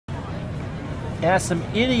as some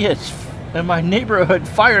idiots in my neighborhood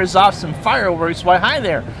fires off some fireworks. Why, hi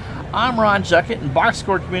there. I'm Ron Juckett, and Box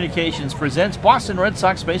Score Communications presents Boston Red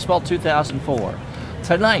Sox Baseball 2004.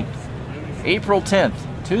 Tonight, April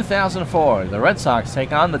 10th, 2004, the Red Sox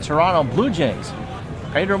take on the Toronto Blue Jays.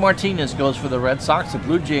 Pedro Martinez goes for the Red Sox. The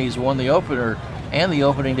Blue Jays won the opener and the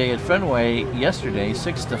opening day at Fenway yesterday,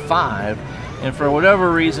 6-5. And for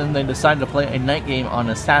whatever reason, they decided to play a night game on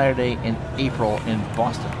a Saturday in April in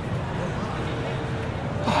Boston.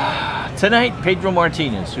 Tonight, Pedro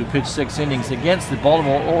Martinez, who pitched 6 innings against the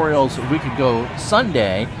Baltimore Orioles a week ago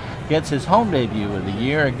Sunday, gets his home debut of the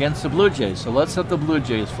year against the Blue Jays. So let's set the Blue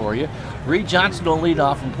Jays for you. Reed Johnson will lead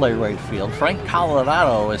off and play right field. Frank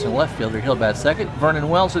Colorado is in left fielder. He'll bat second. Vernon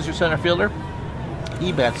Wells is your center fielder.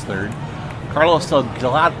 He bats third. Carlos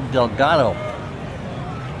Delgado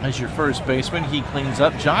as your first baseman. He cleans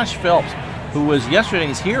up. Josh Phelps, who was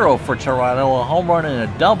yesterday's hero for Toronto, a home run and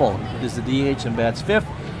a double, is the DH and bats fifth.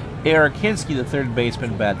 Eric Hinsky, the third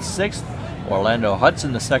baseman, bats sixth. Orlando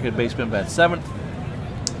Hudson, the second baseman, bats seventh.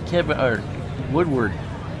 Woodward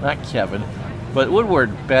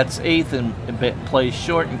bats eighth and plays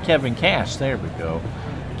short, and Kevin Cash, there we go,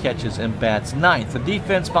 catches and bats ninth. The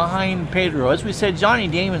defense behind Pedro, as we said, Johnny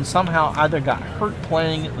Damon somehow either got hurt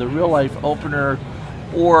playing the real-life opener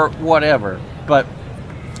or whatever, but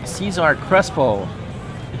Cesar Crespo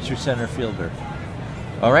is your center fielder.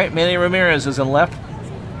 All right, Manny Ramirez is in left.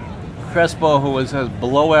 Crespo, who has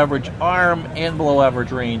below-average arm and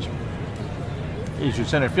below-average range, is your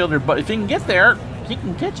center fielder, but if he can get there, he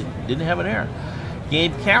can catch it. Didn't have an error.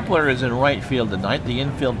 Gabe Kapler is in right field tonight. The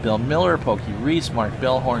infield, Bill Miller, Pokey Reese, Mark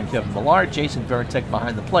Bellhorn, Kevin Millard, Jason Varitek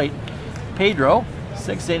behind the plate. Pedro,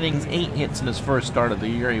 6 innings, 8 hits in his first start of the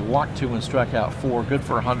year. He walked 2 and struck out 4, good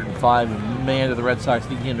for 105, and man, do the Red Sox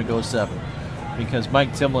need him to go 7, because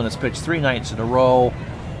Mike Timlin has pitched 3 nights in a row,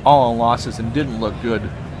 all on losses, and didn't look good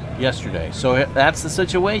yesterday. So that's the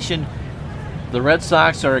situation. The Red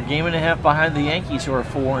Sox are a game and a half behind the Yankees, who are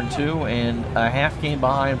 4-2, and a half game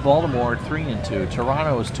behind Baltimore, 3-2.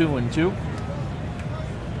 Toronto is 2-2.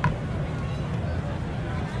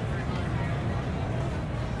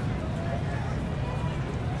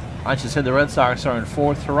 I should say the Red Sox are in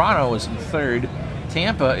 4th. Toronto is in 3rd.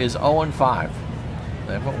 Tampa is 0-5.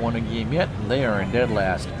 They haven't won a game yet, and they are in dead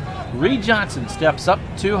last. Reed Johnson steps up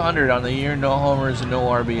 200 on the year, no homers and no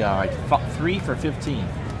RBI, 3 for 15.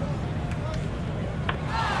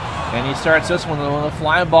 And he starts this one with a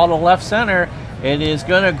fly ball to left center. It is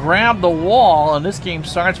going to grab the wall, and this game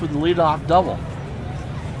starts with the leadoff double.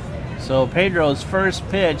 So Pedro's first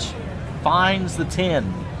pitch finds the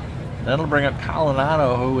 10. That'll bring up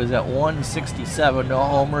Colorado, who is at 167, no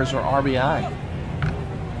homers or RBI.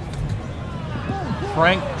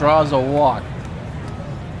 Frank draws a walk.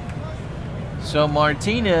 So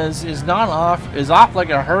Martinez is off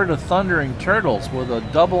like a herd of thundering turtles with a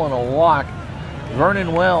double and a walk.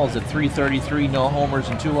 Vernon Wells at 333, no homers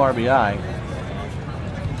and 2 RBI.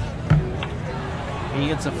 He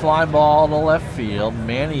gets a fly ball to left field.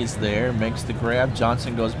 Manny's there, makes the grab.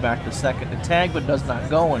 Johnson goes back to second to tag, but does not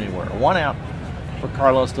go anywhere. 1 out for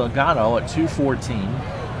Carlos Delgado at 214.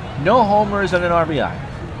 No homers and an RBI.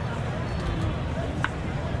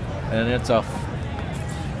 And it's a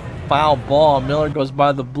foul ball. Miller goes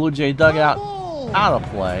by the Blue Jay dugout, out of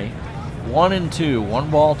play. 1-2, 1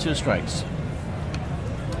 ball, 2 strikes.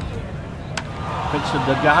 Pitch to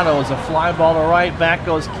Delgado is a fly ball to right. Back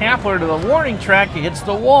goes Kapler to the warning track. He hits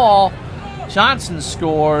the wall. Johnson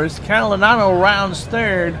scores. Catalano rounds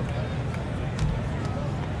third.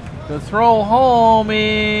 The throw home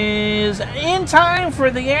is in time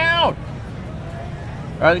for the out.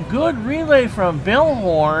 A good relay from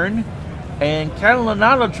Bellhorn. And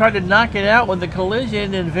Catalano tried to knock it out with the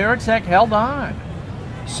collision, and Varitek held on.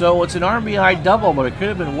 So it's an RBI double, but it could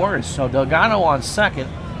have been worse. So Delgado on second.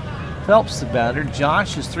 Phelps the batter.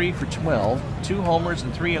 Josh is 3 for 12, 2 homers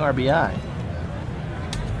and 3 RBI.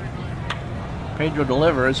 Pedro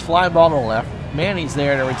delivers, fly ball to left. Manny's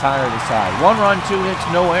there to retire the side. 1 run, 2 hits,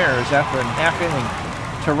 no errors after a half inning.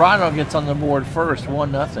 Toronto gets on the board first,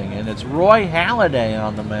 1-0, and it's Roy Halladay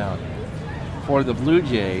on the mound for the Blue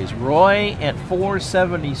Jays. Roy at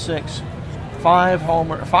 476,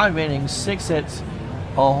 5 innings, 6 hits,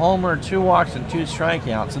 a homer, 2 walks, and 2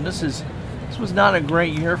 strikeouts. And this was not a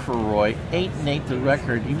great year for Roy. 8-8 the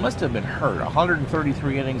record. He must have been hurt.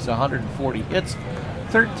 133 innings, 140 hits,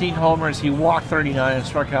 13 homers. He walked 39 and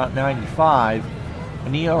struck out 95.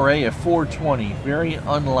 An ERA of 4.20. Very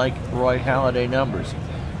unlike Roy Halladay numbers.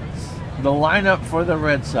 The lineup for the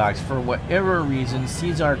Red Sox, for whatever reason,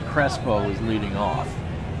 Cesar Crespo is leading off.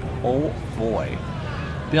 Oh boy.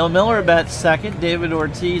 Bill Miller bats second. David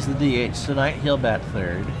Ortiz, the DH tonight, he'll bat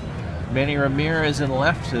third. Manny Ramirez in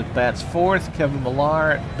left bats fourth. Kevin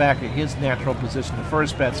Millar back at his natural position to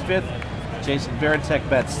first, bats fifth. Jason Varitek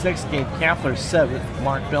bats sixth. Gabe Kapler seventh.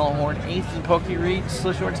 Mark Bellhorn eighth. And Pokey Reeds,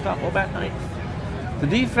 the shortstop, will bat ninth. The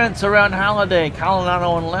defense around Holiday: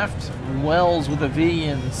 Coronado in left, Wells with a V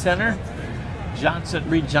in center,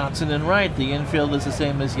 Reed Johnson in right. The infield is the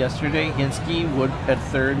same as yesterday. Hinsky, Wood at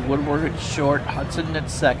third, Woodward at short, Hudson at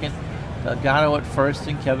second, Delgado at first,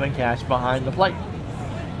 and Kevin Cash behind the plate.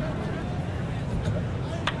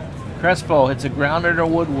 Crespo hits a grounder to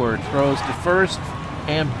Woodward, throws to first,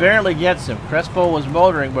 and barely gets him. Crespo was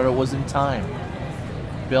motoring, but it was in time.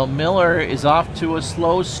 Bill Miller is off to a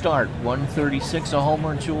slow start. 136, a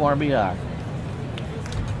homer, and 2 RBI.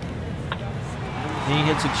 He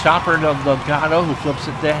hits a chopper to Delgado, who flips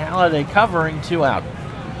it to Halladay, covering, 2 out.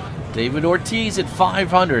 David Ortiz at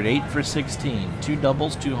 500, 8 for 16. 2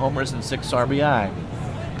 doubles, 2 homers, and 6 RBI.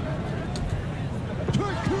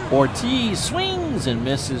 Ortiz swings and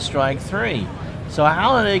misses strike 3. So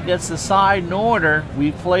Halladay gets the side in order.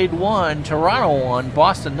 We played 1, Toronto 1,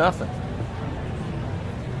 Boston nothing.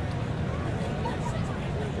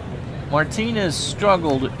 Martinez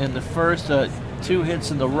struggled in the first 2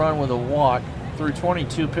 hits in the run with a walk through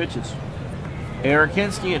 22 pitches. Eric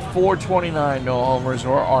Hinsky at 429, no homers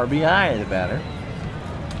or RBI the batter.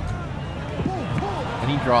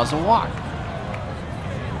 And he draws a walk.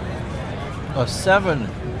 A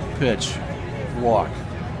 7-pitch walk.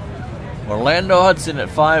 Orlando Hudson at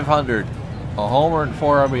 500, a homer and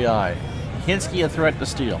 4 RBI. Hinsky a threat to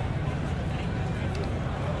steal.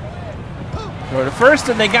 Throw to first,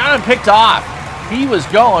 and they got him picked off. He was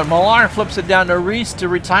going. Millar flips it down to Reese to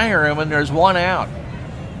retire him, and there's 1 out.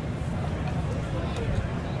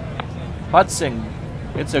 Hudson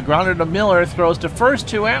hits a grounder to Miller, throws to first,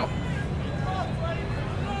 2 out.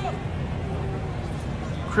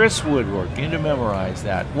 Chris Woodward, need to memorize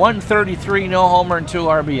that. 133, no homer, and 2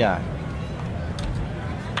 RBI.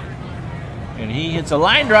 And he hits a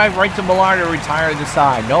line drive right to Millar to retire the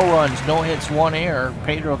side. No runs, no hits, 1 error.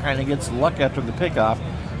 Pedro kind of gets luck after the pickoff.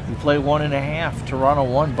 We play 1.5. Toronto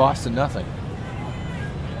 1, Boston nothing.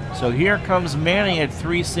 So here comes Manny at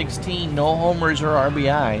 316. No homers or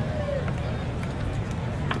RBI.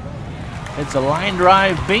 It's a line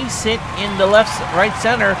drive, base hit into right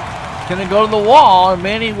center. Going to go to the wall, and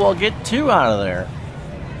Manny will get 2 out of there.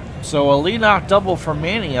 So a leadoff double for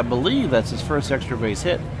Manny. I believe that's his first extra base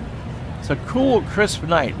hit. It's a cool, crisp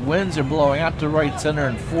night. Winds are blowing out to right center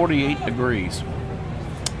and 48 degrees.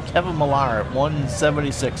 Kevin Millar at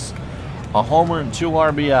 176. A homer and 2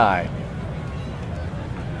 RBI.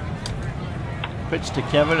 Pitch to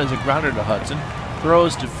Kevin is a grounder to Hudson.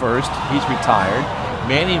 Throws to first. He's retired.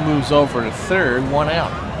 Manny moves over to third. 1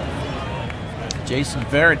 out. Jason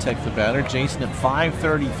Varitek, the batter. Jason at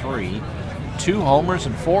 533. 2 homers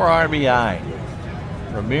and 4 RBI.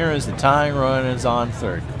 Ramirez, the tying run, is on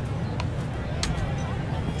third.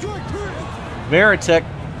 Varitek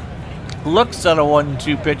looks at a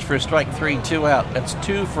 1-2 pitch for strike 3, 2 out. That's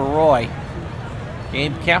 2 for Roy.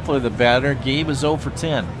 Gabe Kapler, the batter. Gabe is 0 for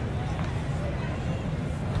 10.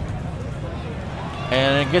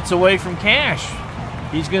 And it gets away from Cash.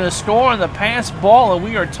 He's going to score on the pass ball, and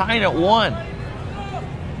we are tied at 1.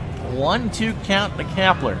 1-2 count to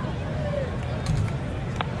Kapler.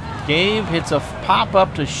 Gabe hits a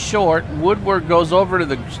pop-up to short. Woodward goes over to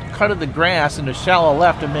the cut of the grass into shallow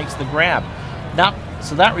left and makes the grab.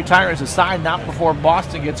 So that retires the side, not before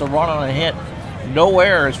Boston gets a run on a hit. No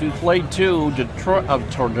errors. We played 2. Detroit.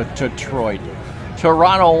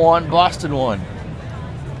 Toronto 1, Boston 1.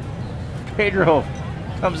 Pedro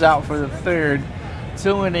comes out for the third.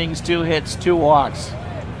 2 innings, 2 hits, 2 walks.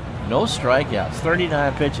 No strikeouts,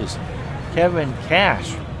 39 pitches. Kevin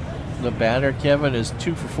Cash, the batter. Kevin is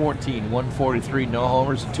 2 for 14, 143, no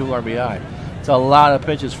homers, and 2 RBI. It's a lot of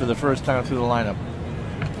pitches for the first time through the lineup.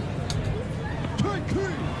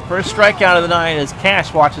 First strikeout of the night as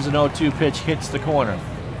Cash watches an 0-2 pitch, hits the corner.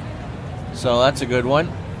 So that's a good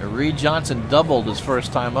one. Reed Johnson doubled his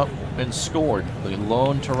first time up and scored the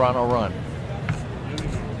lone Toronto run.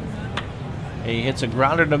 He hits a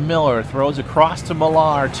grounder to Miller, throws across to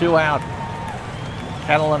Millar, 2 out.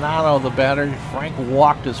 Catalanado, the batter. Frank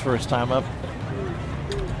walked his first time up.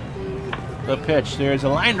 The pitch, there's a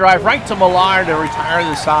line drive right to Millar to retire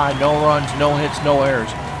the side. No runs, no hits, no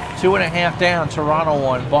errors. 2.5 down, Toronto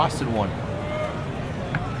 1, Boston 1.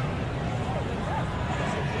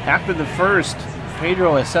 After the first,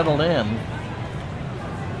 Pedro has settled in.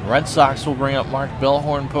 Red Sox will bring up Mark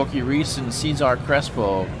Bellhorn, Pokey Reese, and Cesar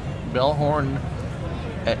Crespo. Bellhorn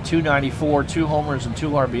at 294, 2 homers and 2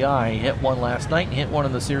 RBI. He hit one last night and hit one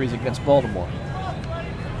in the series against Baltimore.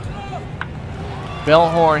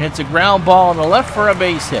 Bellhorn hits a ground ball on the left for a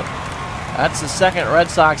base hit. That's the second Red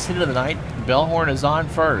Sox hit of the night. Bellhorn is on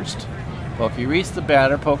first. Pokey reached the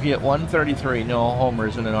batter. Pokey at 133, no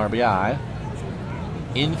homers and an RBI.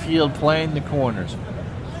 Infield playing the corners.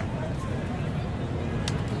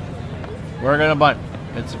 We're going to bunt.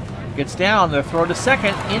 It gets down. They'll throw to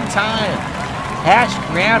second in time. Hash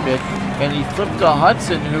grabbed it, and he flipped to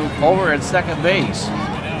Hudson, who over at second base.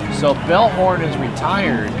 So Bellhorn is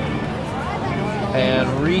retired, and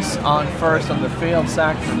Reese on first on the failed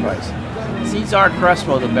sacrifice. Cesar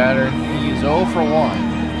Crespo, the batter, he's 0 for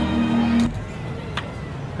 1.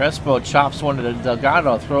 Crespo chops one to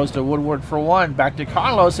Delgado, throws to Woodward for 1. Back to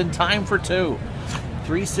Carlos in time for 2.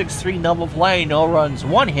 3-6-3 double play, no runs,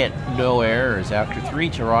 1 hit, no errors. After 3,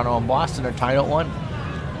 Toronto and Boston are tied at 1.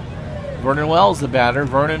 Vernon Wells, the batter.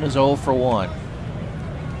 Vernon is 0 for 1.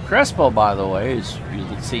 Crespo, by the way, you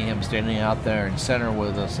can see him standing out there in center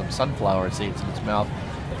with some sunflower seeds in his mouth.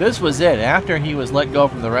 This was it. After he was let go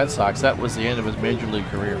from the Red Sox, that was the end of his major league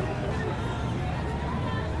career.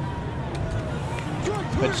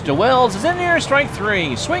 Pitch to Wells is in there, strike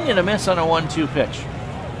 3. Swing and a miss on a 1-2 pitch.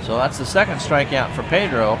 So that's the second strikeout for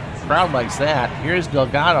Pedro. Crowd likes that. Here's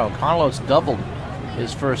Delgado. Carlos doubled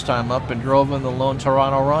his first time up and drove in the lone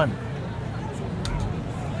Toronto run.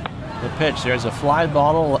 The pitch, there's a fly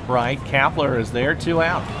ball to right. Kapler is there, 2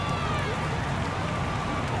 out.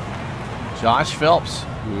 Josh Phelps,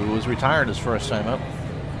 who was retired his first time up,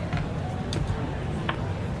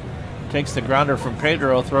 takes the grounder from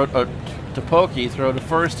Pedro, throw to Pokey, throw to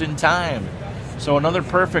first in time. So another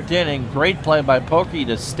perfect inning. Great play by Pokey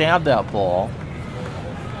to stab that ball,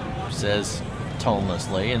 says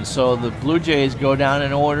tonelessly. And so the Blue Jays go down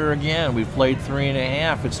in order again. We've played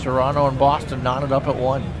 3.5. It's Toronto and Boston knotted up at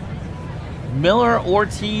 1. Miller,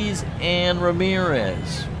 Ortiz, and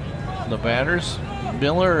Ramirez. The batters.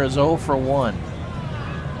 Miller is 0 for 1.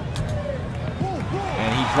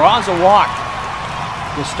 And he draws a walk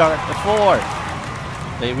to start the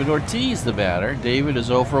 4th. David Ortiz, the batter. David is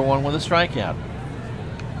 0 for 1 with a strikeout.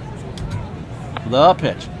 The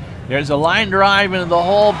pitch. There's a line drive into the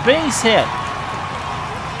hole. Base hit.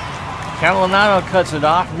 Catalanado cuts it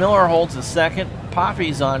off. Miller holds the second.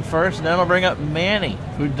 Poppy's on first, and that'll bring up Manny,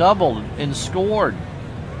 who doubled and scored.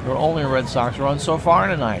 Their only Red Sox run so far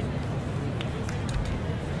tonight.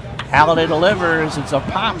 Halladay delivers. It's a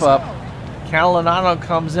pop-up. Catalanado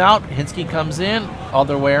comes out. Hinsky comes in.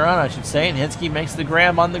 Other way around, I should say, and Hinsky makes the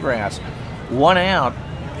grab on the grass. 1 out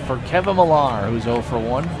for Kevin Millar, who's 0 for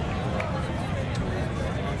 1.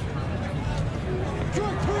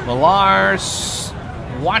 Millar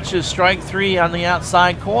watches strike 3 on the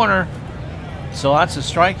outside corner. So that's a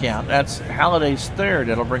strikeout. That's Halladay's 3rd.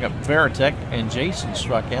 That'll bring up Veritek, and Jason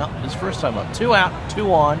struck out his first time up. 2 out,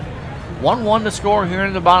 2 on. 1-1 to score here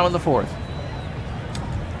in the bottom of the 4th.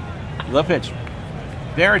 The pitch.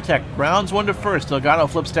 Veritek grounds 1 to first. Delgado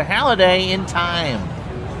flips to Halladay in time.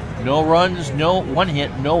 No runs, no 1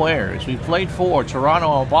 hit, no errors. We've played 4.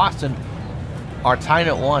 Toronto and Boston are tied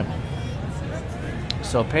at 1.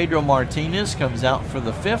 So Pedro Martinez comes out for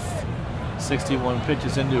the 5th. 61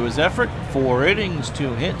 pitches into his effort. 4 innings,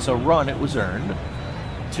 2 hits, a run. It was earned.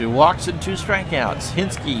 2 walks and 2 strikeouts.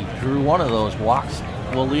 Hinsky drew 1 of those walks.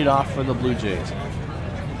 Will lead off for the Blue Jays.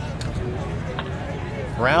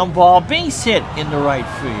 Ground ball, base hit into right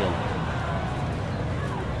field.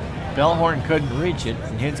 Bellhorn couldn't reach it,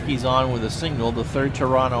 and Hinsky's on with a single, the 3rd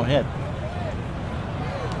Toronto hit.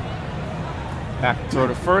 Back throw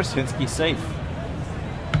to first, Hinsky safe.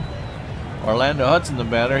 Orlando Hudson, the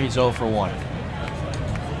batter, he's 0 for 1.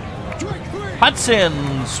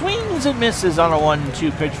 Hudson swings and misses on a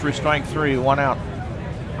 1-2 pitch for strike 3, 1 out.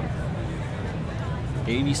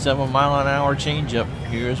 87-mile-an-hour changeup.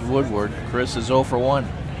 Here's Woodward. Chris is 0 for 1.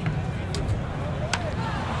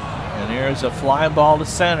 And here's a fly ball to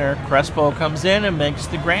center. Crespo comes in and makes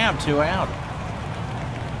the grab, 2 out.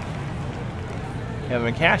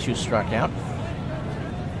 Kevin Cashew struck out.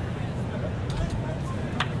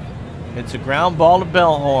 It's a ground ball to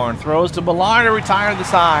Bellhorn. Throws to Millar to retire the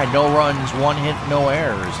side. No runs, 1 hit, no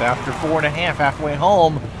errors. After 4.5, halfway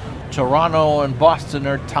home, Toronto and Boston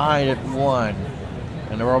are tied at 1.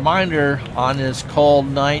 And a reminder on this cold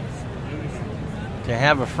night to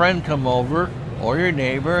have a friend come over or your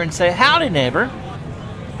neighbor and say, "Howdy, neighbor.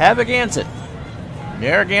 Have a Gansett."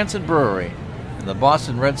 Narragansett Brewery and the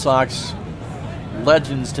Boston Red Sox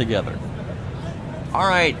legends together. All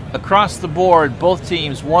right, across the board, both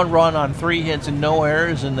teams 1 run on 3 hits and no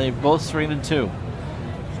errors, and they both 3-2.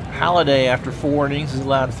 Halladay, after 4 innings, has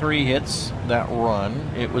allowed 3 hits. That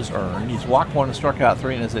run, it was earned. He's walked 1 and struck out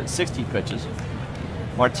 3 and is at 60 pitches.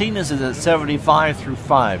 Martinez is at 75 through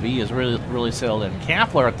 5. He is really settled in.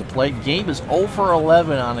 Kapler at the plate. Gabe is 0 for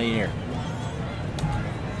 11 on the year.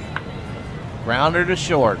 Grounder to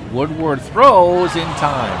short. Woodward throws in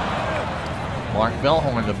time. Mark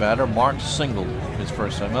Bellhorn, the batter. Mark singled his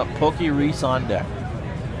first time up. Pokey Reese on deck.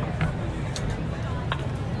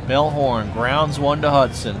 Bellhorn grounds 1 to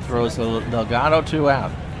Hudson. Throws to Delgado, 2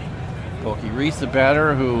 out. Pokey Reese, the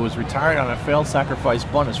batter, who was retired on a failed sacrifice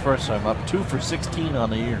bunt his first time up. 2 for 16 on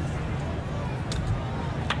the year.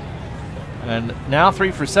 And now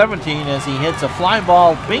 3 for 17 as he hits a fly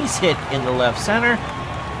ball base hit in the left center.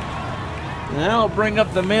 And that'll bring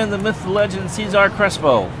up the man, the myth, the legend, Cesar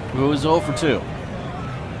Crespo, who is 0 for 2.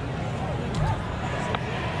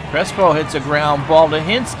 Crespo hits a ground ball to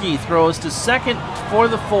Hinsky, throws to second for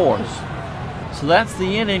the 4th. So that's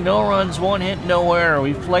the inning. No runs, 1 hit, no error.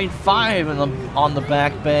 We've played 5 on the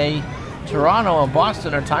back bay. Toronto and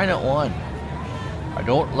Boston are tied at 1. I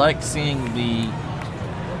don't like seeing the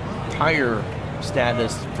tire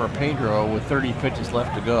status for Pedro with 30 pitches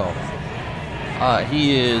left to go.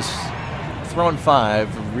 He is thrown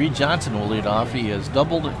 5. Reed Johnson will lead off. He has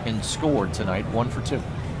doubled and scored tonight, 1 for 2.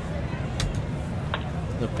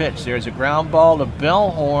 The pitch, there's a ground ball to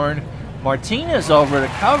Bellhorn. Martinez over to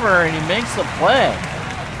cover, and he makes the play.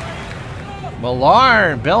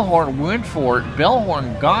 Millar and Bellhorn went for it.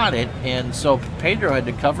 Bellhorn got it, and so Pedro had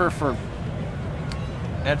to cover for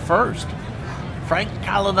at first. Frank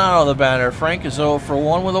Colanado, the batter. Frank is 0 for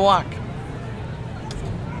 1 with a walk.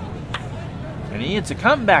 And he hits a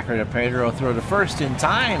comebacker to Pedro, throw to first in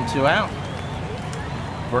time, 2 out.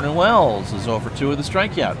 Vernon Wells is 0 for 2 with a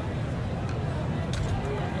strikeout.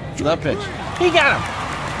 The pitch. He got him.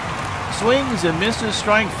 Swings and misses,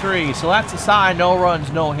 strike 3. So that's a side. No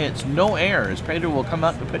runs, no hits, no errors. Pedro will come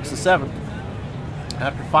out to pitch the 7th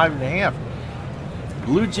after 5.5.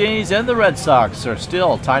 Blue Jays and the Red Sox are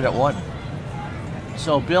still tied at 1.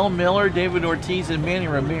 So Bill Miller, David Ortiz, and Manny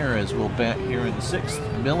Ramirez will bat here in the 6th.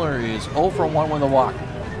 Miller is 0 for 1 with a walk.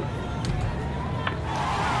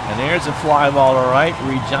 And there's a fly ball to right.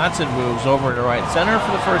 Reed Johnson moves over to right center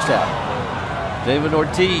for the first out. David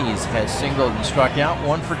Ortiz has singled and struck out,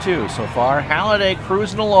 1 for 2 so far. Halladay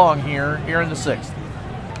cruising along here in the 6th.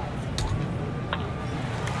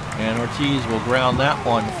 And Ortiz will ground that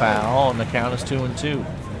one foul, and the count is 2-2.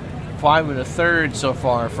 5 1/3 so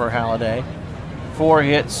far for Halladay. 4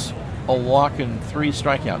 hits, a walk, and 3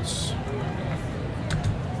 strikeouts.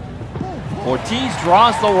 Ortiz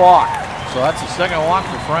draws the walk, so that's the second walk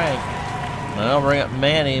for Frank. Now bring up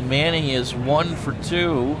Manny. Manny is 1 for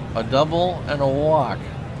 2, a double and a walk.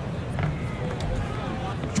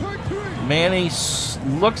 Manny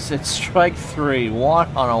looks at strike 3,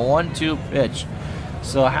 on a 1-2 pitch.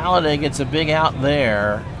 So Halladay gets a big out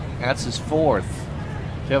there. That's his 4th.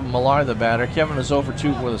 Kevin Millar, the batter. Kevin is 0 for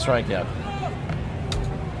 2 with a strikeout.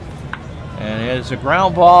 And it's a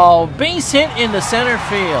ground ball, base hit into center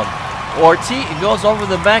field. Ortiz goes over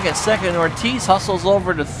the bag at second. Ortiz hustles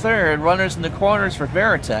over to third. Runners in the corners for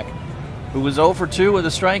Veritek, who was 0 for 2 with a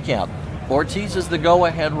strikeout. Ortiz is the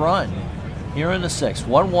go-ahead run here in the 6th.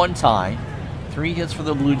 1-1 tie. 3 hits for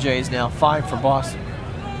the Blue Jays now, 5 for Boston.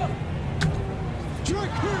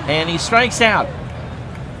 And he strikes out.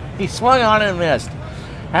 He swung on and missed.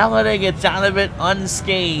 Halladay gets out of it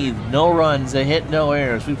unscathed. No runs, a hit, no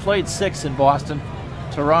errors. We played 6 in Boston.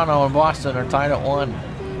 Toronto and Boston are tied at 1.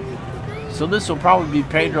 So this will probably be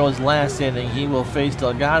Pedro's last inning. He will face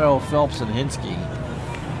Delgado, Phelps, and Hinsky.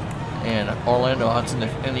 And Orlando Hudson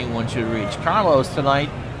if anyone should reach. Carlos tonight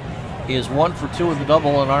is 1 for 2 with a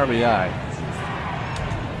double and RBI.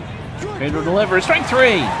 Pedro delivers. Strike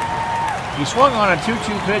 3. He swung on a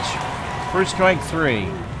 2-2 pitch for strike 3.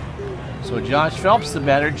 So Josh Phelps, the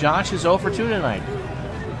batter. Josh is 0 for 2 tonight.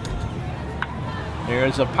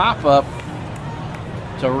 There's a pop-up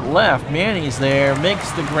to left. Manny's there.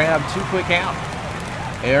 Makes the grab. 2 quick out.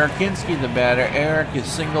 Eric Hinsky, the batter. Eric is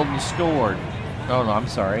singled and scored. Oh, no, I'm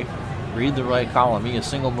sorry. Read the right column. He is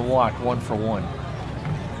singled and walked. 1 for 1.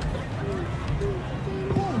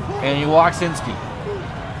 And he walks Hinsky.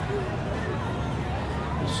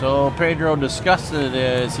 So Pedro disgusted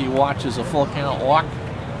as he watches a full count walk.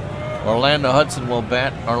 Orlando Hudson will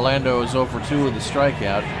bat. Orlando is 0 for 2 with a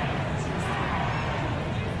strikeout.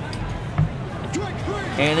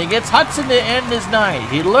 And he gets Hudson to end his night.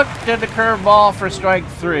 He looked at the curveball for strike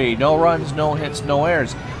 3. No runs, no hits, no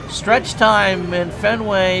errors. Stretch time in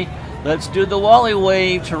Fenway. Let's do the Wally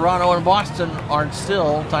wave. Toronto and Boston are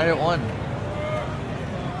still tied at 1.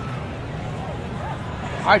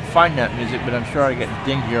 I'd find that music, but I'm sure I get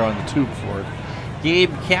dinged here on the tube for it.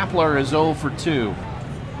 Gabe Kapler is 0 for 2.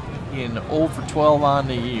 In 0 for 12 on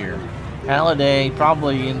the year. Halliday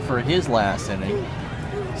probably in for his last inning.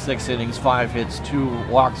 6 innings, 5 hits, 2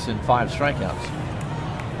 walks, and 5 strikeouts.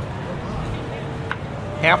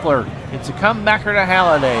 Kapler hits a comebacker to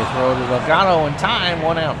Halliday. Throw to Delgado in time,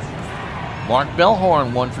 1 out. Mark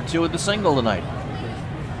Bellhorn 1 for 2 with the single tonight.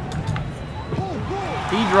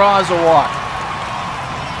 He draws a walk.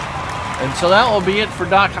 And so that will be it for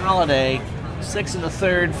Doc Holliday. 6 in the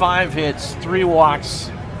third, 5 hits, 3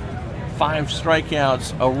 walks, 5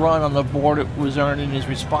 strikeouts. A run on the board it was earned and is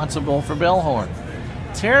responsible for Bellhorn.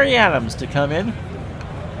 Terry Adams to come in.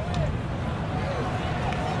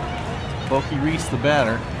 Pokey Reese the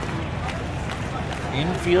batter.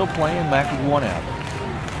 Infield playing back with 1 out.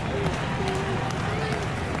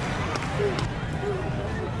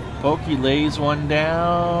 Pokey lays one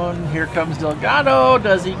down. Here comes Delgado.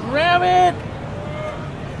 Does he grab it?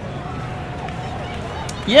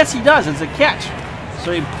 Yes, he does. It's a catch.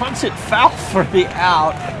 So he punts it foul for the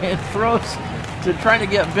out and throws to try to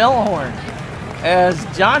get Bellhorn. As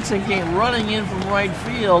Johnson came running in from right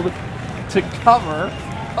field to cover.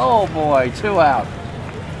 Oh boy, 2 out.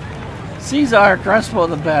 Cesar Crespo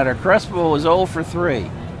the batter. Crespo was 0 for 3.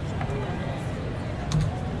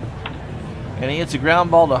 And he hits a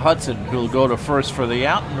ground ball to Hudson, who'll go to first for the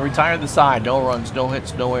out and retire the side. No runs, no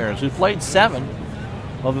hits, no errors. We've played 7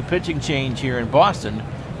 of a pitching change here in Boston.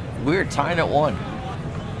 We're tied at 1.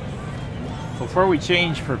 Before we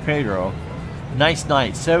change for Pedro, nice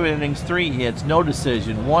night. 7 innings, 3 hits, no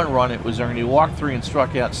decision, 1 run it was earned. He walked 3 and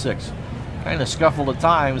struck out 6. Kind of scuffled at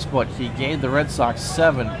times, but he gave the Red Sox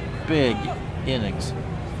 7 big innings.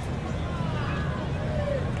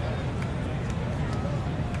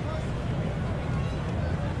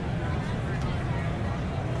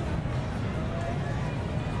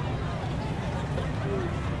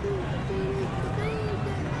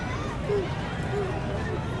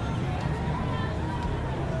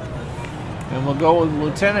 And we'll go with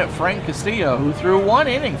Lieutenant Frank Castillo, who threw 1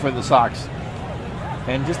 inning for the Sox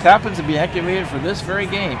and just happens to be activated for this very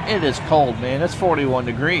game. It is cold, man. It's 41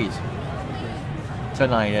 degrees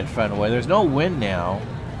tonight at Fenway. There's no wind now.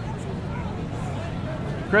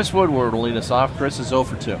 Chris Woodward will lead us off. Chris is 0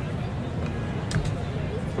 for 2.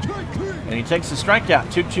 And he takes the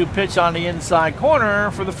strikeout. 2-2 pitch on the inside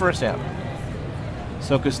corner for the first out.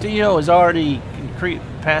 So Castillo has already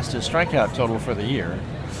passed his strikeout total for the year.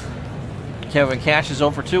 Kevin Cash is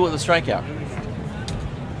 0 for 2 with a strikeout.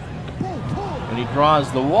 And he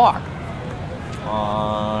draws the walk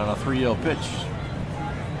on a 3-0 pitch.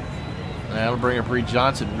 And that'll bring up Reed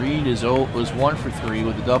Johnson. Reed was 1 for 3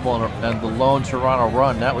 with the double and the lone Toronto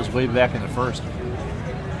run. That was way back in the first. The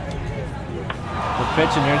pitch,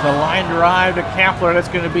 and there's a line drive to Kapler. That's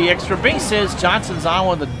going to be extra bases. Johnson's on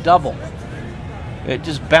with a double. It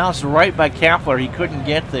just bounced right by Kapler. He couldn't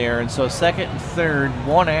get there, and so second and third,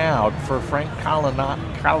 1 out for Frank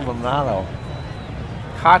Catalanato.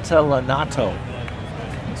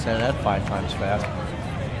 Say that 5 times fast.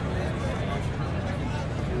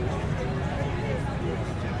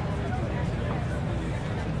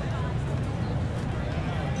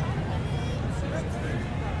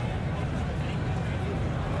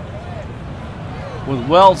 With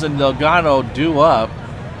Wells and Delgado due up,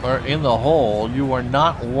 or in the hole, you are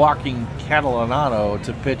not walking Catalanato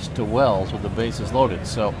to pitch to Wells with the bases loaded.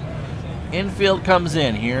 So infield comes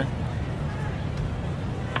in here.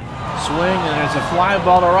 Swing, and there's a fly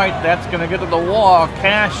ball to right. That's going to get to the wall.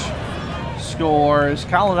 Cash scores.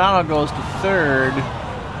 Catalanato goes to third.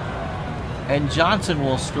 And Johnson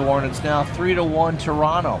will score, and it's now 3-1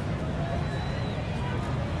 Toronto.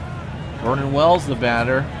 Vernon Wells the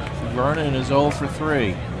batter. Vernon is 0 for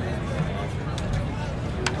 3.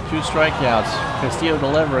 2 strikeouts. Castillo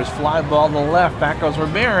delivers. Fly ball to the left. Back goes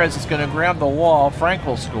Ramirez. It's going to grab the wall. Frank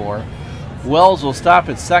will score. Wells will stop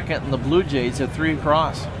at second, and the Blue Jays at 3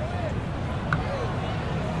 across.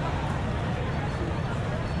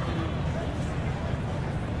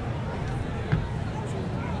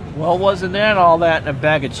 Well, wasn't that all that in a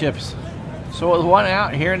bag of chips? So with 1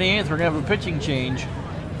 out here in the 8th, we're going to have a pitching change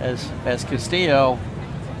as Castillo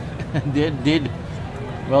did.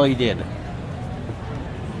 Well, he did.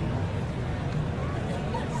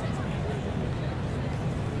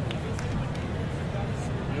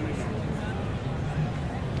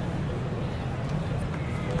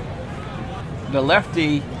 The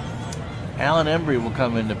lefty, Alan Embry, will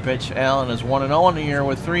come in to pitch. Alan is 1-0 on the year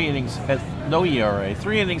with 3 innings, at no ERA.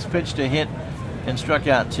 3 innings pitched, a hit, and struck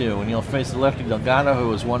out 2. And he'll face the lefty Delgado, who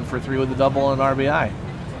was 1 for 3 with a double and an RBI.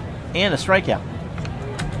 And a strikeout.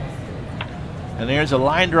 And there's a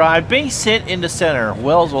line drive, base hit into center.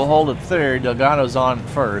 Wells will hold at third. Delgado's on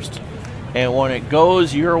first. And when it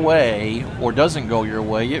goes your way, or doesn't go your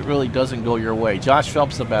way, it really doesn't go your way. Josh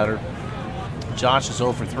Phelps the batter. Josh is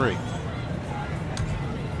 0 for 3.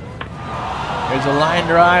 There's a line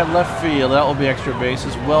drive, left field. That will be extra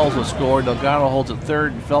bases. Wells will score. Delgado holds at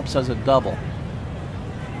third, and Phelps has a double.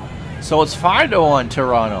 So it's 5-1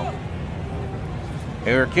 Toronto.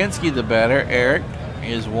 Eric Kinski the batter. Eric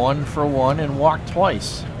is 1 for 1 and walked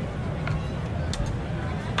twice.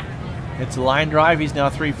 It's a line drive. He's now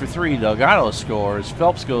 3 for 3. Delgado scores.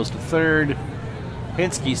 Phelps goes to third.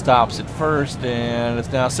 Kinski stops at first, and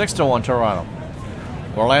it's now 6-1 Toronto.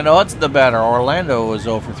 Orlando Hudson the batter. Orlando is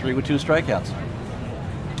 0 for 3 with 2 strikeouts.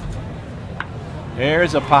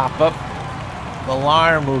 There's a pop-up.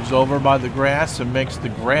 Millar moves over by the grass and makes the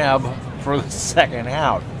grab for the second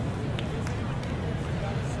out.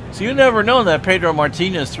 So you never know that Pedro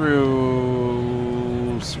Martinez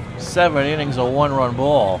threw 7 innings of 1-run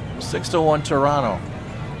ball. 6-1 Toronto.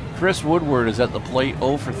 Chris Woodward is at the plate,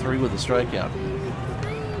 0 for 3 with a strikeout.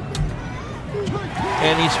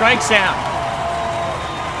 And he strikes out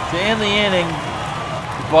to end the inning.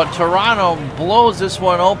 But Toronto blows this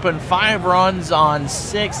one open. 5 runs on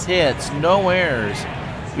 6 hits, no errors.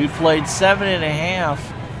 We played 7.5,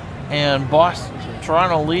 and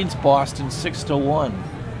Toronto leads Boston 6-1.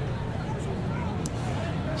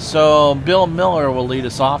 So Bill Miller will lead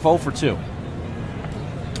us off, 0 for 2.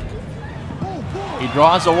 He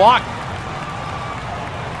draws a walk.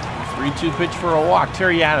 3-2 pitch for a walk.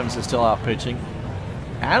 Terry Adams is still out pitching.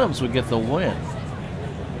 Adams would get the win.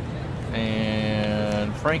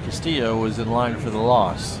 And Frank Castillo was in line for the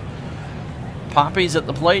loss. Poppy's at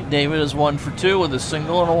the plate. David is 1 for 2 with a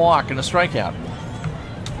single and a walk and a strikeout.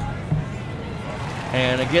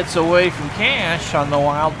 And it gets away from Cash on the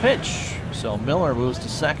wild pitch. So Miller moves to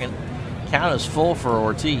second. Count is full for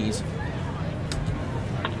Ortiz.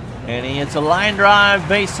 And he hits a line drive,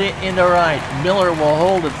 base hit into right. Miller will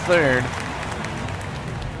hold at third.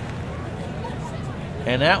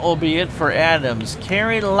 And that will be it for Adams.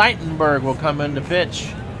 Kerry Lightenberg will come in to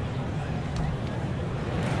pitch.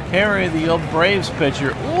 Kerry, the old Braves pitcher.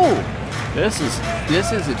 Ooh, this is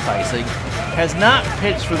enticing. Has not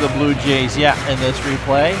pitched for the Blue Jays yet in this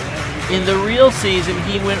replay. In the real season,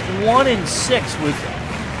 he went 1-6 with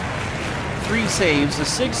 3 saves, a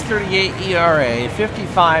 6.38 ERA,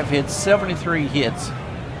 55 hits, 73 hits,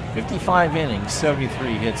 55 innings,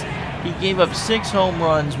 73 hits. He gave up 6 home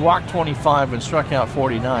runs, walked 25, and struck out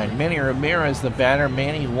 49. Manny Ramirez, the batter.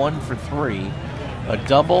 Manny 1 for 3. A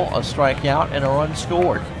double, a strikeout, and a run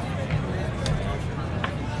scored.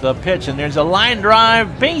 The pitch, and there's a line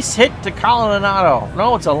drive, base hit to Coronado.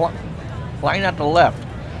 No, it's a line out to left.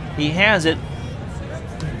 He has it.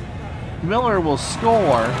 Miller will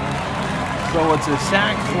score, so it's a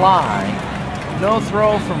sac fly. No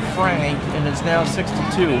throw from Frank, and it's now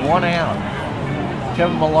 6-2, 1 out.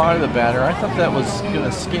 Kevin Millar, the batter. I thought that was going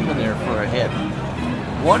to skim in there for a hit.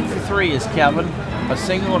 1 for 3 is Kevin. A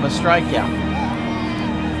single and a strikeout.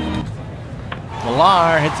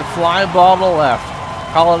 Millar hits a fly ball to left.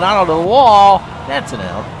 Coronado to the wall. That's an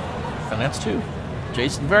out. And that's 2.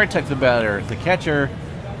 Jason Varitek, the batter. The catcher,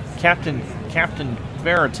 Captain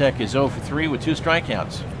Varitek, is 0 for 3 with 2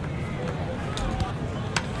 strikeouts.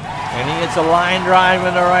 And he hits a line drive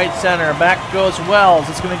into right center. Back goes Wells.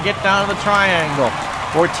 It's going to get down to the triangle.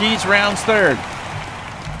 Ortiz rounds third.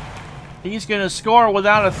 He's going to score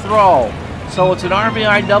without a throw. So it's an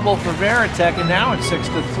RBI double for Varitek, and now it's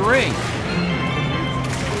 6-3.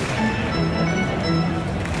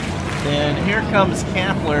 And here comes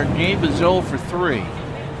Kapler. Gabe is 0 for 3.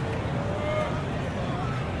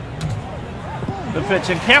 The pitch,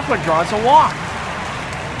 and Kapler draws a walk.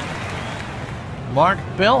 Mark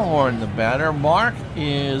Bellhorn, the batter. Mark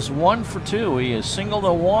is 1 for 2. He has singled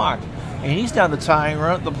a walk, and he's down the tying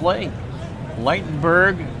run at the plate.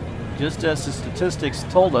 Lightenberg, just as the statistics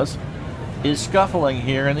told us, is scuffling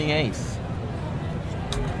here in the 8th.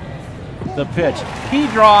 The pitch. He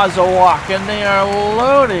draws a walk, and they are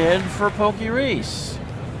loaded for Pokey Reese,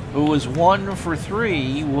 who was 1 for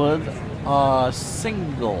 3 with a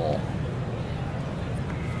single.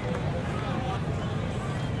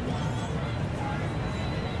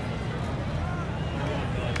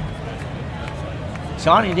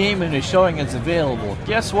 Johnny Damon is showing it's available.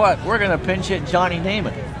 Guess what? We're going to pinch hit Johnny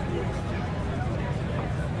Damon.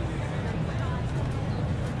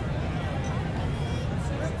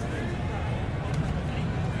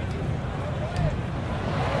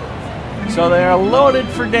 So they are loaded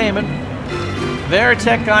for Damon.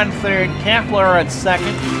 Varitek on third, Kapler at second,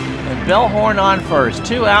 and Bellhorn on first.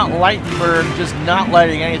 2 out. Leitenberg just not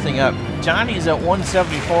lighting anything up. Johnny's at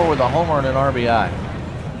 174 with a homer and an RBI.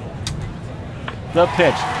 The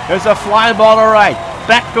pitch. There's a fly ball to right.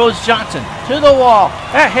 Back goes Johnson to the wall.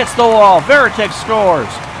 That hits the wall. Veritek scores.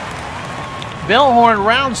 Bellhorn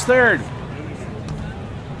rounds third.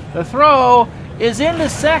 The throw is into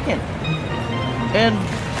second. And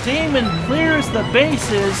Damon clears the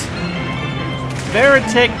bases.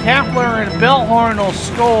 Veritek, Kapler, and Bellhorn will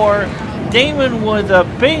score. Damon with a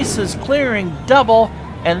bases clearing double.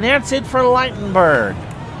 And that's it for Leitenberg.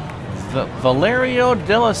 Valerio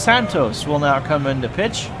de los Santos will now come in to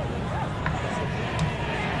pitch.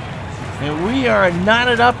 And we are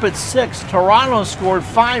knotted up at 6. Toronto scored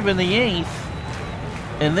 5 in the 8th.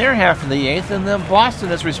 In their half of the 8th. And then Boston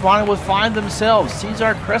has responded with 5 themselves.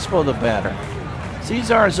 Cesar Crespo the batter.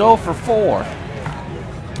 Cesar is 0 for 4.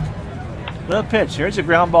 The pitch. Here's a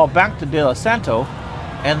ground ball back to De Los Santos.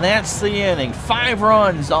 And that's the inning. 5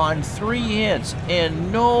 runs on 3 hits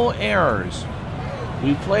and no errors.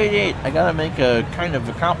 We played 8. I got to make a kind of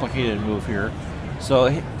a complicated move here.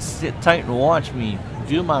 So sit tight and watch me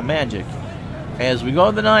do my magic. As we go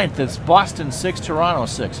to the 9th, it's Boston 6, Toronto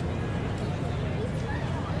 6.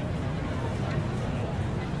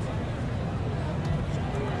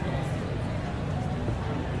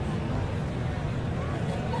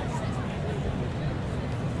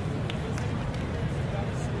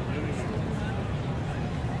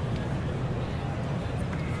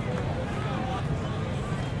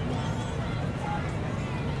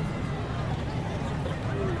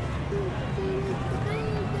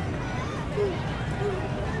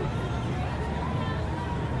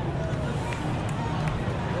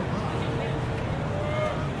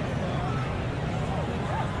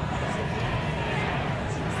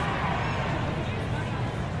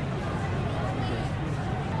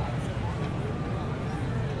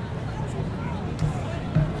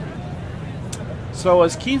 So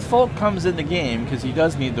as Keith Folk comes in the game, because he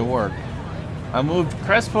does need the work, I moved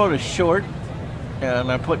Crespo to short,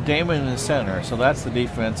 and I put Damon in the center. So that's the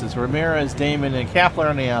defense. It's Ramirez, Damon, and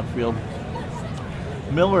Kapler in the outfield.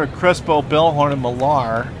 Miller, Crespo, Bellhorn, and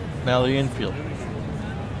Millar, now the infield.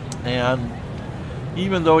 And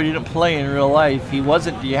even though he didn't play in real life, he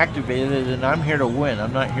wasn't deactivated, and I'm here to win.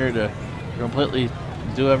 I'm not here to completely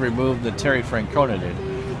do every move that Terry Francona did.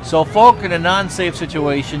 So Folk in a non-save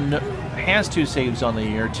situation has 2 saves on the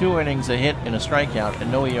year, 2 innings, a hit, and a strikeout,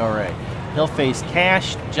 and no ERA. He'll face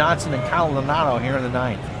Cash, Johnson, and Coronado here in the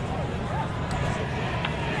 9th.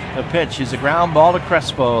 The pitch is a ground ball to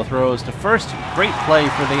Crespo. Throws to first. Great play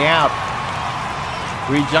for the out.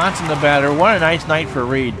 Reed Johnson, the batter. What a nice night for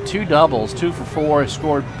Reed. 2 doubles, 2 for 4.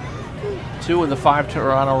 Scored 2 of the 5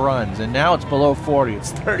 Toronto runs. And now it's below 40.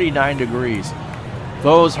 It's 39 degrees.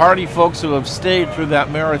 Those hardy folks who have stayed through that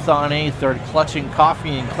marathon 8th are clutching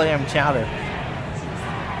coffee and clam chowder.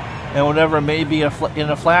 And whatever may be in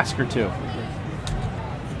a flask or 2.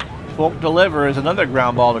 Folk delivers another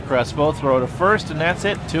ground ball to Crespo. Throw to first, and that's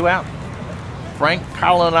it. 2 out. Frank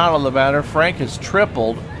Coronado, the batter. Frank has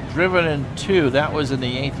tripled, driven in 2. That was in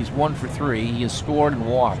the 8th. He's 1 for 3. He has scored and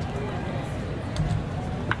walked.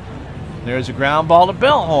 There's a ground ball to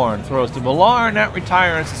Bellhorn. Throws to Millar, and that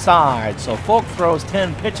retires the side. So Folk throws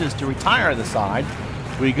 10 pitches to retire the side.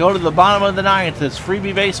 We go to the bottom of the 9th. It's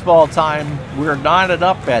freebie baseball time. We're knotted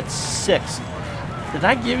up at 6. Did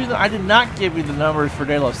I give you I did not give you the numbers for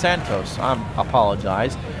De Los Santos. I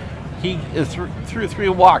apologize. He threw 3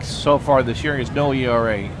 walks so far this year. He has no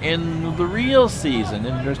ERA. In the real season,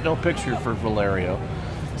 and there's no picture for Valerio,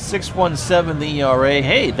 6.17 the ERA.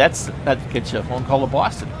 Hey, that gets you a phone call to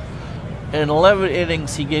Boston. In 11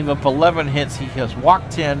 innings, he gave up 11 hits. He has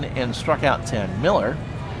walked 10 and struck out 10. Miller,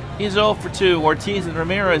 he's 0 for 2. Ortiz and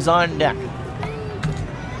Ramirez on deck.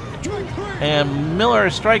 And Miller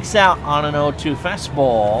strikes out on an 0-2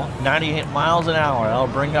 fastball, 98 miles an hour. That'll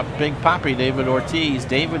bring up Big Papi David Ortiz.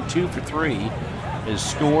 David, 2 for 3, is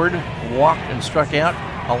scored, walked, and struck out,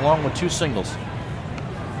 along with 2 singles.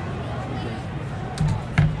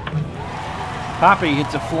 Papi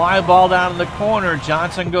hits a fly ball down in the corner.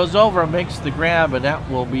 Johnson goes over, makes the grab, and that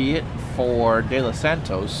will be it for De Los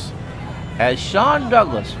Santos. As Sean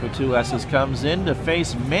Douglas, with 2 S's, comes in to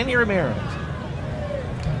face Manny Ramirez.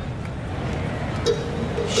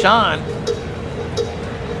 Sean,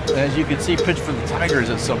 as you can see, pitched for the Tigers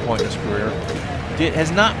at some point in his career. Has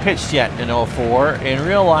not pitched yet in 04. In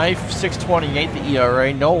real life, 6.28 the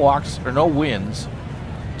ERA, no walks or no wins.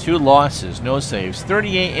 2 losses, no saves,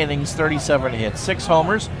 38 innings, 37 hits, 6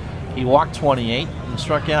 homers. He walked 28 and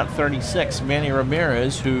struck out 36. Manny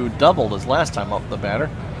Ramirez, who doubled his last time up the batter,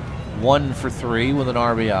 1 for 3 with an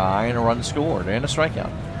RBI and a run scored and a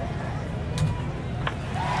strikeout.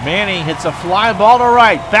 Manny hits a fly ball to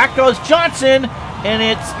right. Back goes Johnson, and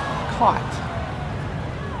it's caught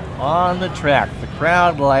on the track. The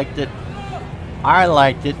crowd liked it. I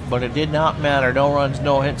liked it, but it did not matter. No runs,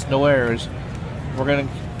 no hits, no errors.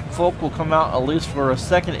 Folk will come out at least for a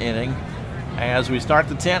second inning. As we start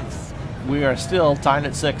the 10th, we are still tied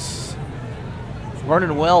at 6.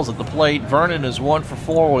 Vernon Wells at the plate. Vernon is 1 for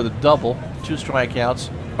 4 with a double, 2 strikeouts,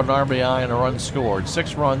 an RBI, and a run scored.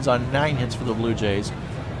 6 runs on 9 hits for the Blue Jays.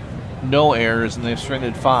 No errors, and they've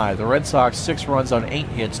stranded 5. The Red Sox, 6 runs on 8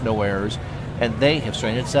 hits, no errors, and they have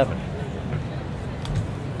stranded 7.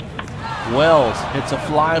 Wells hits a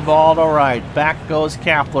fly ball to right. Back goes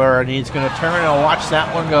Kapler, and he's going to turn and watch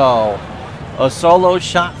that one go. A solo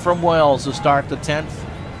shot from Wells to start the 10th,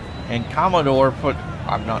 and Commodore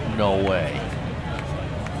no way.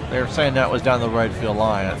 They're saying that was down the right field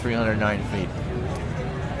line at 309 feet.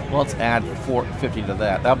 Well, let's add 450 to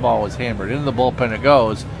that. That ball was hammered. Into the bullpen it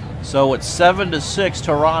goes. So it's 7-6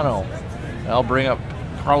 Toronto. That'll bring up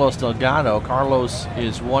Carlos Delgado. Carlos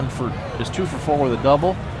is 2 for 4 with a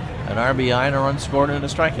double, an RBI, and a run scored, and a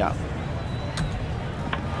strikeout.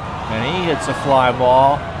 And he hits a fly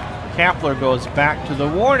ball. Kapler goes back to the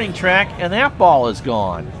warning track, and that ball is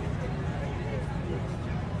gone.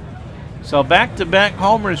 So back-to-back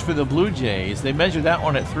homers for the Blue Jays. They measured that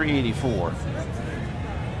one at 384.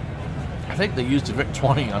 I think they used a Vic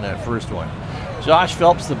 20 on that first one. Josh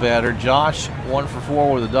Phelps the batter. Josh 1 for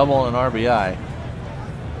 4 with a double and an RBI.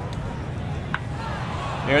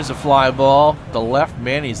 Here's a fly ball. The left,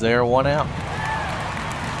 Manny's there, 1 out.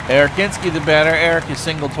 Eric Kinski the batter. Eric is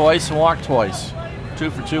singled twice and walked twice. 2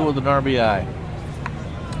 for 2 with an RBI.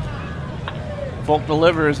 Folk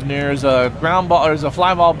delivers, and there's a ground ball. There's a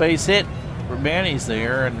fly ball base hit. Manny's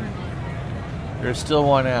there, and there's still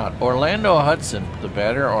 1 out. Orlando Hudson, the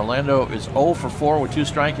batter. Orlando is 0 for 4 with 2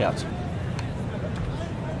 strikeouts.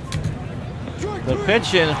 The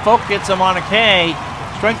pitch, and Folk gets him on a K.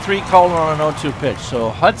 Strike 3 called on an 0-2 pitch. So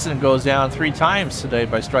Hudson goes down 3 times today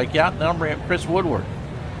by strikeout. Now bring up Chris Woodward.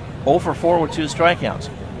 0 for 4 with 2 strikeouts.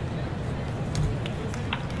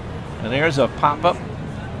 And there's a pop-up.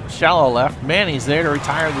 Shallow left. Manny's there to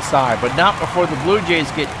retire the side, but not before the Blue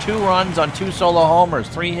Jays get 2 runs on 2 solo homers,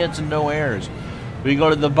 3 hits and no errors. We go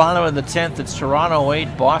to the bottom of the 10th. It's Toronto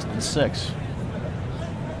 8, Boston 6.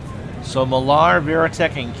 So Millar,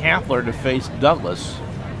 Veritek, and Kapler to face Douglas,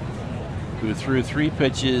 who threw 3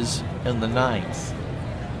 pitches in the 9th.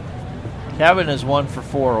 Kevin is 1 for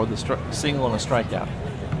 4 with a single and a strikeout.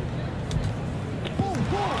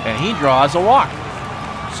 And he draws a walk.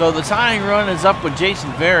 So the tying run is up with Jason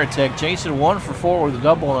Veritek. Jason 1 for 4 with a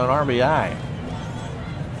double and an RBI.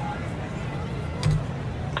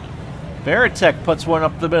 Veritek puts one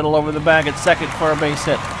up the middle over the bag at second for a base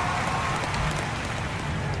hit.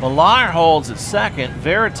 Millar holds at second.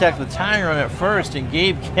 Veritek the tying run at first, and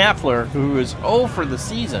Gabe Kapler, who is 0 for the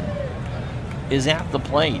season, is at the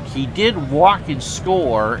plate. He did walk and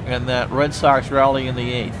score in that Red Sox rally in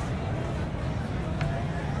the 8th.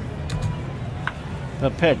 The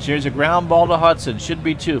pitch. Here's a ground ball to Hudson. Should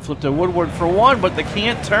be 2. Flip to Woodward for 1, but they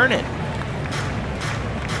can't turn it.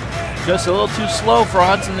 Just a little too slow for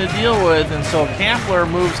Hudson to deal with, and so Kapler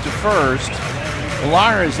moves to first.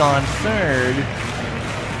 Millar is on third.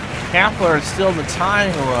 Kapler is still the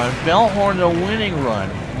tying run. Bellhorn the winning run.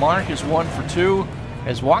 Mark is 1 for 2,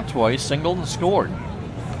 has walked twice, singled, and scored.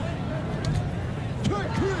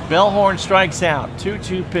 Bellhorn strikes out.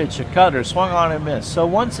 2-2 pitch, a cutter, swung on and missed. So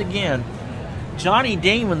once again, Johnny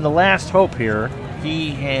Damon, the last hope here,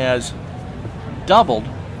 he has doubled,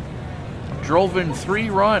 drove in 3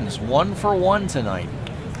 runs, 1 for 1 tonight.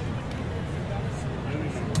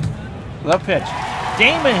 The pitch.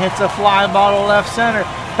 Damon hits a fly ball to left center.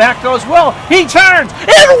 Back goes Will. He turns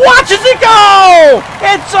and watches it go!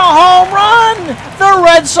 It's a home run! The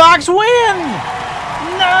Red Sox win!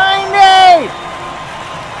 9-8!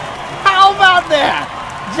 How about that?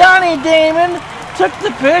 Johnny Damon took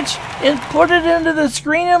the pitch and put it into the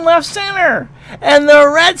screen in left center. And the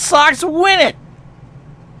Red Sox win it.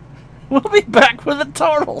 We'll be back with the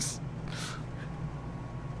totals.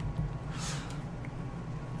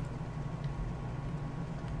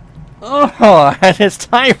 Oh, and it's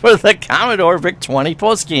time for the Commodore VIC 20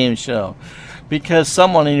 postgame show. Because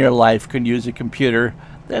someone in your life could use a computer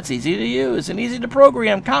that's easy to use and easy to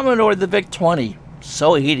program. Commodore the VIC 20.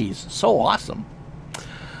 So 80s. So awesome.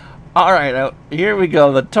 All right, here we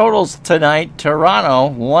go. The totals tonight. Toronto,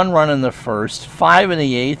 1 run in the first, 5 in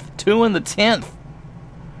the 8th, 2 in the 10th.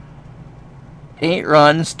 8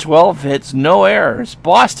 runs, 12 hits, no errors.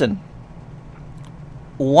 Boston,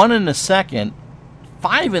 1 in the second,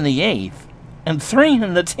 5 in the 8th, and 3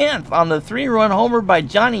 in the 10th on the 3-run homer by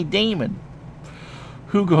Johnny Damon,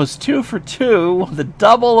 who goes 2 for 2 with a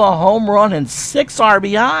double, a home run, and 6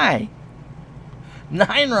 RBI.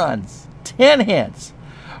 9 runs, 10 hits,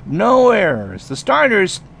 no errors. The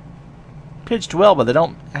starters pitched well, but they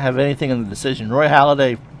don't have anything in the decision. Roy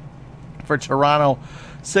Halladay for Toronto,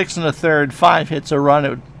 6 1/3, 5 hits, a run.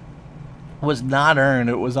 It was not earned.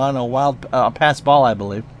 It was on a wild pass ball, I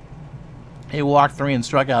believe. He walked 3 and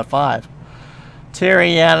struck out 5.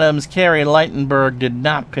 Terry Adams, Kerry Lightenberg did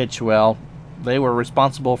not pitch well. They were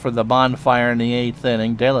responsible for the bonfire in the 8th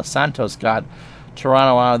inning. De Los Santos got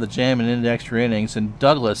Toronto out of the jam and into extra innings, and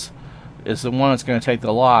Douglas is the one that's going to take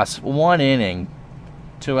the loss. 1 inning,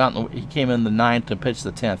 2 out. He came in the 9th to pitch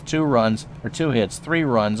the 10th. 2 runs, or 2 hits, 3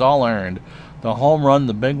 runs, all earned. The home run,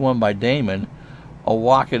 the big one by Damon, a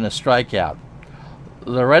walk and a strikeout.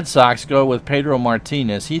 The Red Sox go with Pedro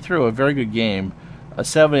Martinez. He threw a very good game.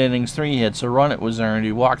 7 innings, 3 hits, a run, it was earned.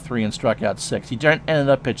 He walked 3 and struck out 6. He ended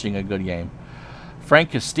up pitching a good game.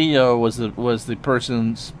 Frank Castillo was the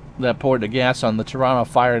person that poured the gas on the Toronto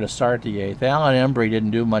Fire to start the 8th. Alan Embry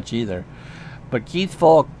didn't do much either. But Keith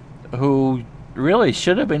Falk, who really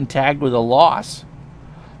should have been tagged with a loss,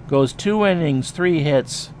 goes 2 innings, 3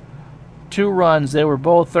 hits, 2 runs. They were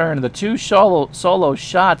both earned. The 2 solo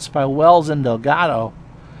shots by Wells and Delgado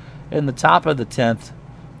in the top of the 10th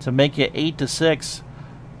to make it 8-6.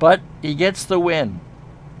 But he gets the win.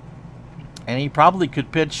 And he probably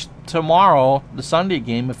could pitch tomorrow, the Sunday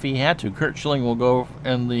game, if he had to. Kurt Schilling will go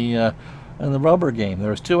in the rubber game. There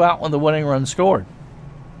was 2 out when the winning run scored.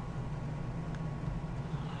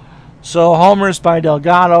 So homers by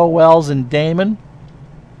Delgado, Wells, and Damon.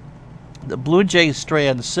 The Blue Jays stray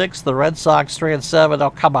at 6. The Red Sox stray at 7. Oh,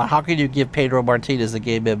 come on. How can you give Pedro Martinez the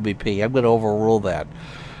game MVP? I'm going to overrule that.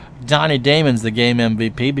 Johnny Damon's the game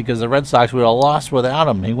MVP because the Red Sox would have lost without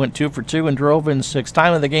him. He went 2 for 2 and drove in 6.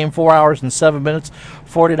 Time of the game, 4 hours and 7 minutes,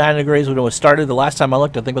 49 degrees when it was started. The last time I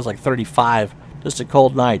looked, I think it was like 35. Just a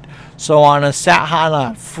cold night. So on a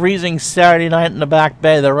freezing Saturday night in the Back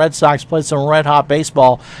Bay, the Red Sox played some red-hot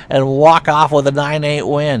baseball and walk off with a 9-8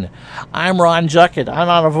 win. I'm Ron Juckett. I'm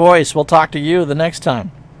on A Voice. We'll talk to you the next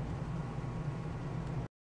time.